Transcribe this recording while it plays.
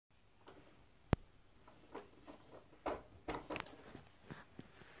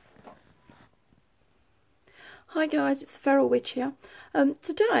Hi guys, it's the Feral Witch here.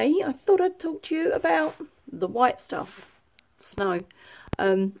 Today I thought I'd talk to you about the white stuff, snow.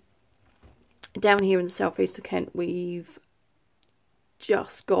 Down here in the southeast of Kent we've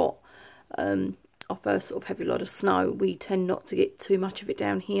just got our first sort of heavy lot of snow. We tend not to get too much of it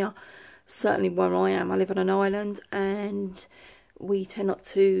down here. Certainly where I am, I live on an island and we seem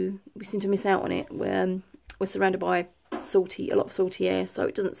to miss out on it. We're surrounded by a lot of salty air, so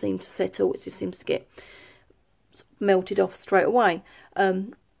it doesn't seem to settle, it just seems to get melted off straight away.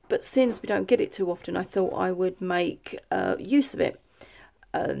 But since we don't get it too often, I thought I would make use of it.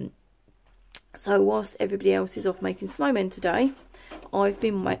 So whilst everybody else is off making snowmen today, I've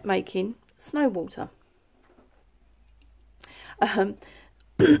been making snow water.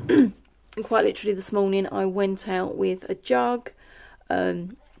 Quite literally this morning I went out with a jug,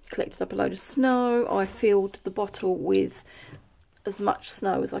 collected up a load of snow. I filled the bottle with as much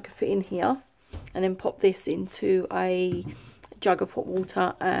snow as I could fit in here, and then pop this into a jug of hot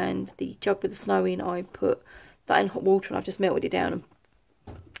water, and the jug with the snow in, I put that in hot water and I've just melted it down and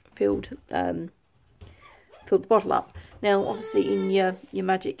filled the bottle up. Now obviously in your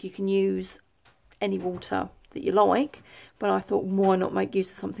magic you can use any water that you like, but I thought why not make use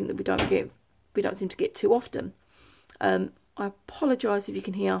of something that we don't seem to get too often. I apologise if you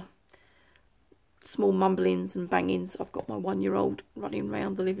can hear small mumblings and bangings. I've got my 1-year-old running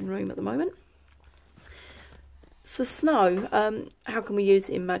around the living room at the moment. So snow, how can we use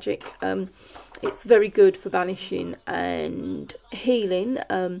it in magic? It's very good for banishing and healing,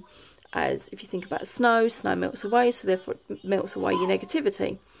 as if you think about snow melts away, so therefore it melts away your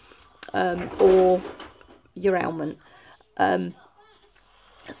negativity or your ailment.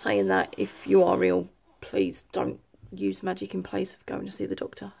 Saying that, if you are ill, please don't use magic in place of going to see the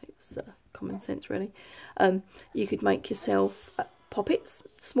doctor. It's common sense really. You could make yourself poppets,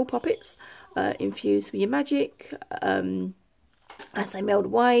 small poppets, infused with your magic. As they melt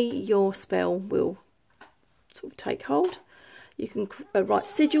away, your spell will sort of take hold. You can write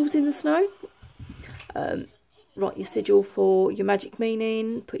sigils in the snow. Write your sigil for your magic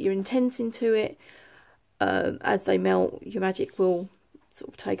meaning, put your intent into it. As they melt, your magic will sort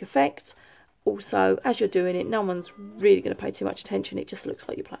of take effect. Also, as you're doing it, no one's really going to pay too much attention. It just looks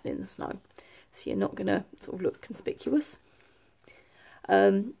like you're playing in the snow, so you're not going to sort of look conspicuous.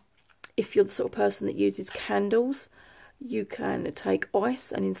 If you're the sort of person that uses candles, you can take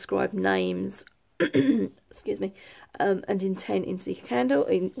ice and inscribe names excuse me, and intent into your candle,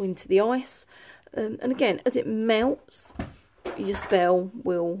 into the ice, and again, as it melts, your spell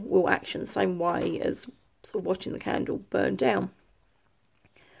will action the same way as sort of watching the candle burn down.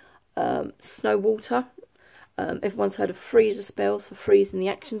 Snow water, everyone's heard of freezer spells for freezing the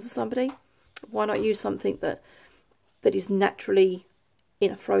actions of somebody. Why not use something that is naturally in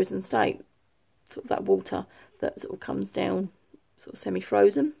a frozen state, sort of that water that sort of comes down sort of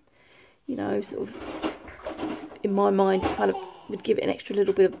semi-frozen, you know, sort of, in my mind, kind of would give it an extra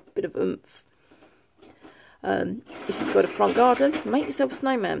little bit of oomph. If you've got a front garden, make yourself a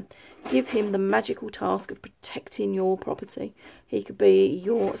snowman. Give him the magical task of protecting your property. He could be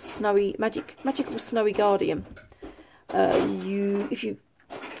your magical snowy guardian. If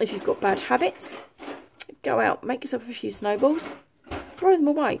you've got bad habits, go out, make yourself a few snowballs, throw them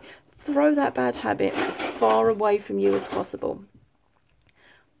away. Throw that bad habit as far away from you as possible.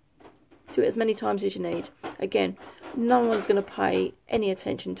 Do it as many times as you need. Again, no one's going to pay any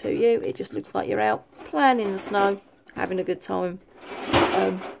attention to you. It just looks like you're out playing in the snow, having a good time.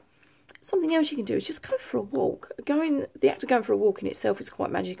 Something else you can do is just go for a walk. The act of going for a walk in itself is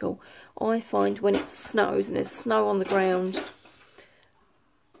quite magical. I find when it snows and there's snow on the ground,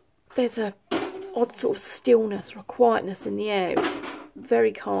 there's a odd sort of stillness or a quietness in the air. It's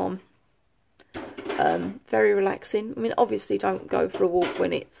very calm, very relaxing. I mean, obviously don't go for a walk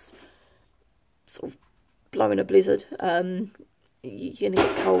when it's sort of blowing a blizzard. You're going to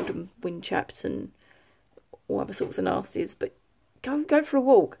get cold and wind chapped and all other sorts of nasties, but go for a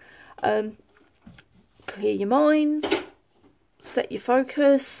walk. Clear your minds, set your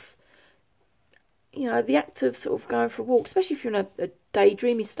focus. You know, the act of sort of going for a walk, especially if you're in a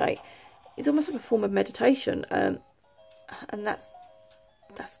daydreamy state, is almost like a form of meditation, and that's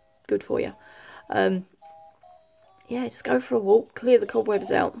good for you. Yeah, just go for a walk, clear the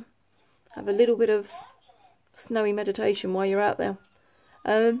cobwebs out, have a little bit of snowy meditation while you're out there.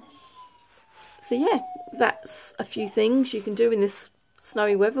 So yeah, that's a few things you can do in this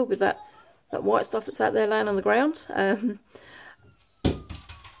snowy weather with that white stuff that's out there laying on the ground.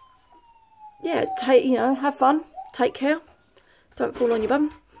 Yeah, have fun, take care, don't fall on your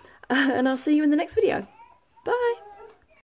bum, and I'll see you in the next video. Bye.